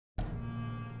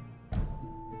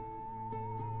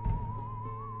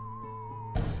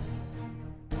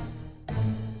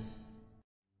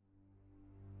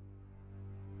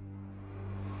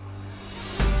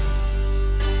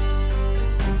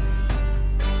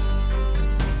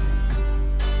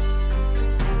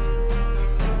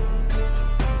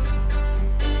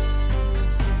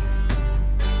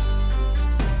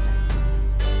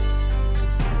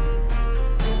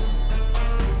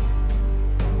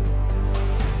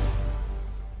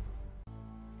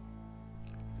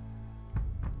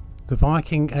The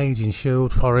Viking Age in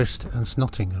Sherwood Forest and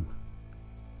Nottingham.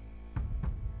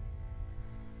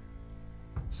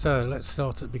 So let's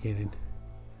start at the beginning.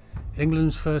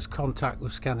 England's first contact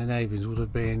with Scandinavians would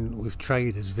have been with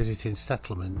traders visiting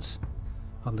settlements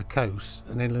on the coast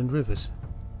and inland rivers.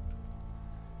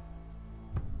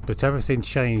 But everything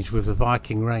changed with the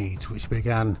Viking raids, which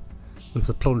began with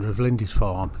the plunder of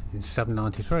Lindisfarne in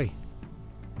 793.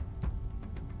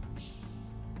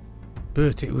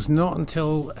 But it was not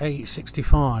until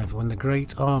 865 when the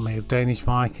great army of Danish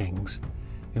Vikings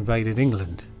invaded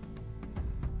England,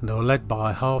 and they were led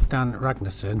by Halfdan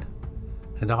Ragnarsson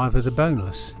and Ivar the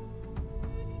Boneless,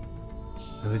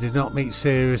 and they did not meet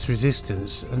serious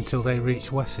resistance until they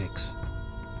reached Wessex,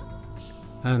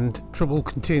 and trouble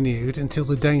continued until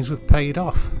the Danes were paid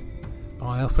off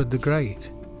by Alfred the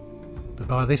Great. But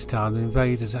by this time the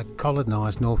invaders had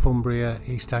colonised Northumbria,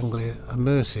 East Anglia and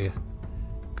Mercia,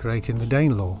 creating the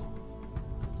Danelaw.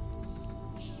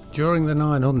 During the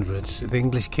 900s, the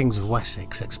English kings of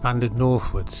Wessex expanded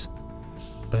northwards.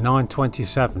 By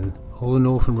 927, all the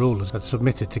northern rulers had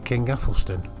submitted to King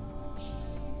Aethelstan.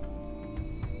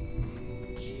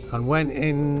 And when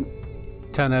in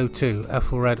 1002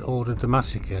 Ethelred ordered the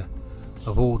massacre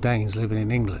of all Danes living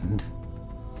in England,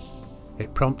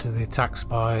 it prompted the attacks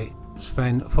by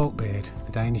Sven Folkbeard,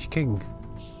 the Danish king.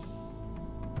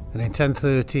 And in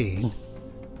 1013,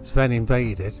 Sven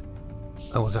invaded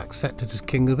and was accepted as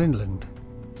King of England,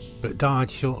 but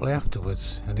died shortly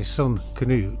afterwards, and his son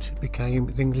Canute became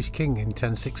the English king in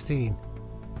 1016.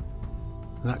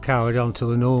 And that carried on to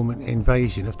the Norman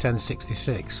invasion of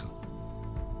 1066,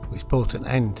 which put an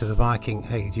end to the Viking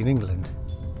Age in England.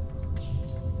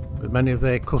 But many of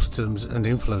their customs and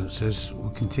influences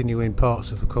would continue in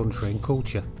parts of the country and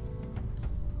culture.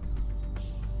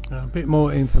 Now, a bit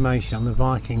more information on the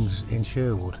Vikings in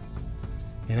Sherwood.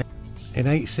 In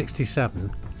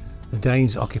 867, the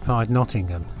Danes occupied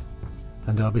Nottingham,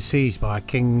 and they were besieged by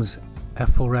Kings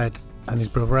Ethelred and his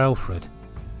brother Alfred,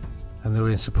 and they were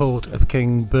in support of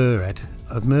King Bered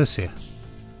of Mercia.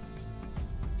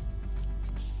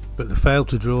 But they failed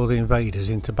to draw the invaders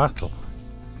into battle,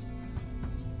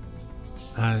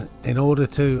 and in order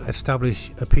to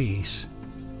establish a peace,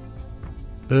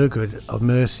 Bered of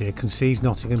Mercia conceded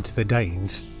Nottingham to the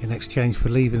Danes in exchange for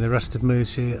leaving the rest of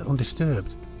Mercia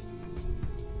undisturbed.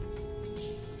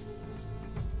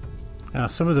 Now,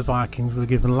 some of the Vikings were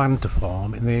given land to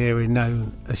farm in the area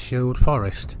known as Sherwood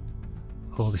Forest,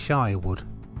 or the Sherwood,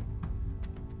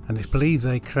 and it's believed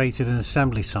they created an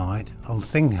assembly site on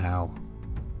Thynghowe,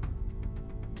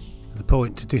 the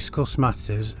point to discuss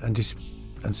matters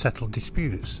and settle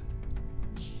disputes.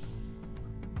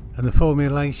 And the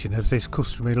formulation of this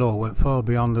customary law went far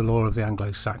beyond the law of the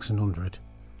Anglo-Saxon hundred,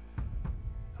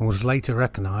 and was later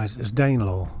recognised as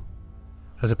Danelaw,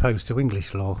 as opposed to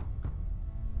English law.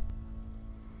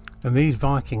 And these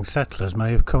Viking settlers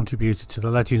may have contributed to the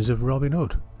legends of Robin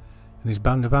Hood and his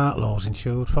band of outlaws in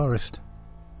Sherwood Forest.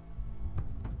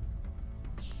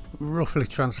 Roughly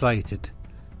translated,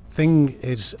 Thing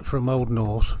is from Old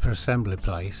Norse for assembly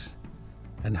place,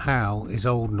 and How is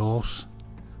Old Norse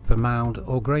for mound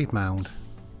or grave mound.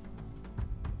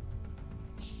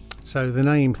 So the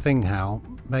name Thynghowe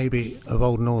may be of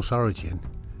Old Norse origin,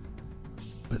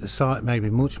 but the site may be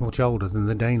much older than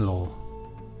the Danelaw,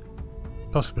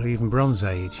 possibly even Bronze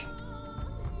Age.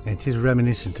 It is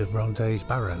reminiscent of Bronze Age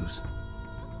barrows,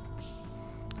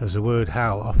 as the word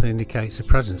how often indicates the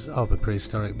presence of a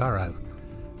prehistoric barrow,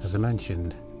 as I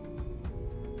mentioned.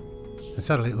 And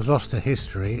sadly it was lost to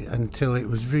history until it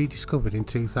was rediscovered in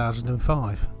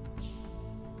 2005.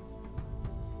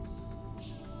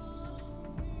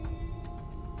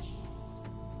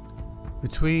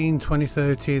 Between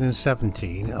 2013 and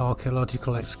 17,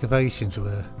 archaeological excavations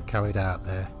were carried out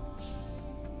there.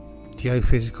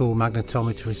 Geophysical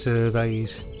magnetometry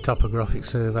surveys, topographic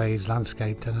surveys,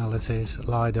 landscape analysis,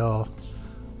 LiDAR,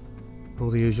 all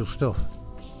the usual stuff.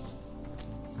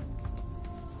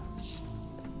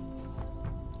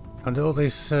 And all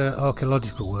this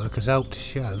archaeological work has helped to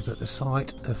show that the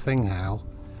site of Thynghowe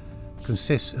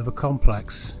consists of a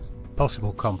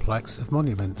possible complex of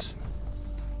monuments.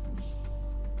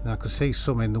 And I could see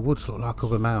some in the woods look like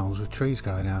other mounds with trees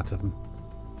growing out of them.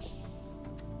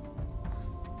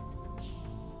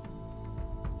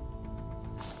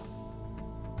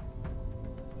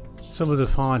 Some of the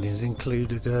findings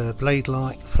included a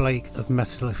blade-like flake of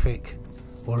Mesolithic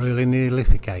or early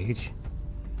Neolithic age,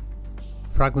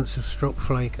 fragments of struck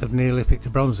flake of Neolithic to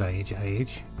Bronze Age,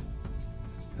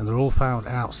 and they're all found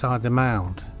outside the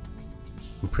mound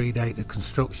and predate the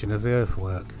construction of the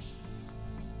earthwork.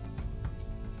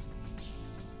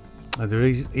 And there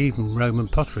is even Roman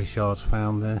pottery shards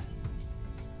found there.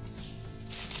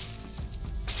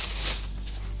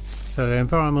 So the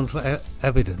environmental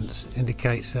evidence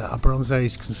indicates that a Bronze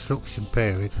Age construction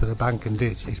period for the bank and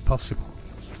ditch is possible,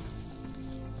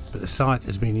 but the site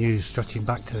has been used stretching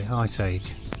back to the Ice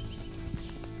Age.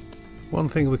 One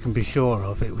thing we can be sure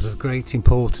of, it was of great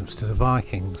importance to the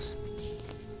Vikings,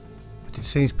 but it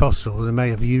seems possible they may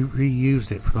have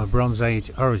reused it from a Bronze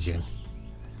Age origin,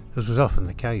 as was often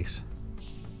the case.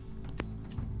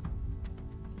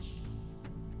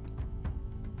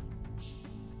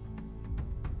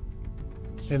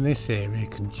 In this area you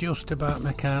can just about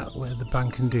make out where the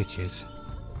bank and ditch is,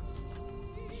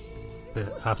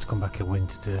 but I have to come back in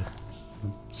winter to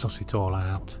suss it all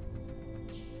out.